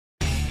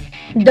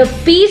The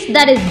piece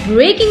that is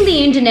breaking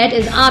the internet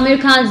is Aamir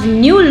Khan's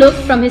new look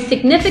from his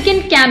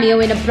significant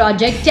cameo in a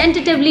project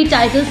tentatively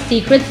titled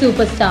Secret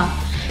Superstar.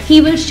 He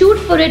will shoot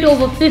for it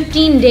over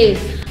 15 days.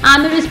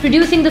 Aamir is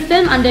producing the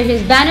film under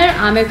his banner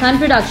Aamir Khan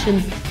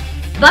Productions.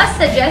 Buzz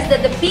suggests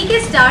that the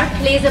PK star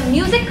plays a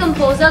music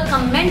composer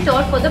cum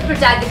mentor for the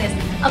protagonist,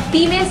 a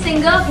female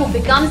singer who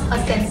becomes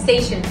a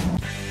sensation.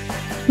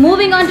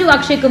 Moving on to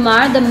Akshay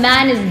Kumar, the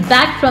man is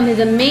back from his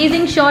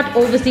amazing short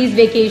overseas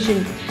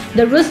vacation.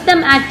 The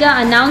Rustam actor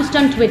announced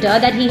on Twitter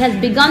that he has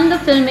begun the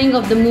filming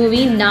of the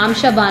movie Naam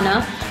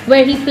Shabana,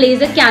 where he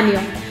plays a cameo.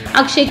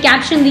 Akshay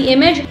captioned the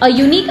image, a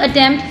unique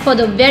attempt for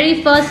the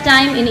very first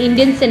time in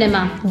Indian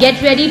cinema.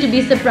 Get ready to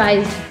be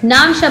surprised.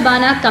 Naam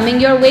Shabana coming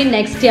your way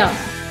next year.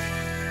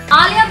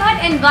 Alia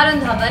Bhatt and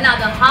Varun Dhawan are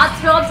the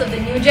heartthrobs of the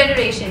new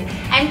generation,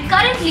 and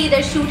currently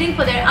they're shooting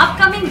for their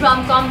upcoming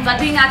rom-com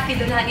Badrinath ki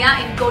Dulhania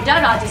in Kota,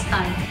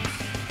 Rajasthan.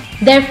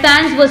 Their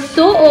fans were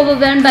so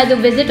overwhelmed by the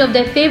visit of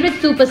their favorite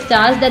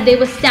superstars that they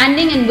were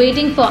standing and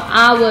waiting for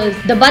hours.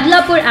 The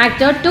Badlapur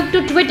actor took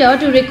to Twitter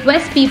to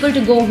request people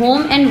to go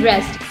home and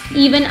rest.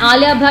 Even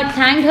Alia Bhatt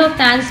thanked her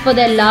fans for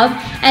their love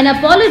and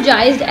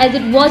apologized as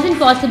it wasn't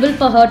possible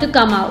for her to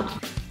come out.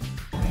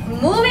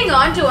 Moving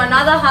on to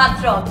another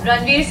heartthrob,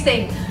 Ranveer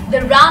Singh. The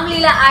Ram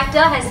Leela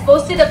actor has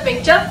posted a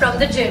picture from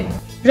the gym.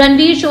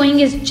 Ranveer, showing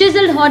his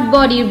chiseled hot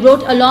body,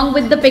 wrote along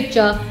with the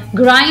picture,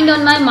 "Grind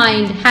on my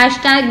mind,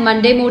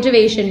 #Monday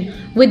motivation."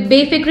 With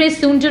Befikre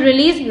soon to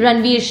release,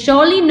 Ranveer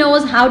surely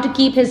knows how to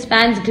keep his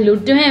fans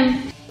glued to him.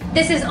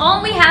 This is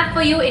all we have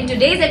for you in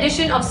today's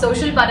edition of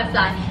Social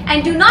Butterfly.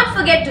 And do not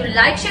forget to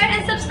like, share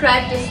and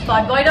subscribe to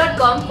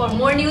SpotboyE.com for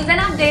more news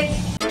and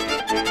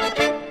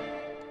updates.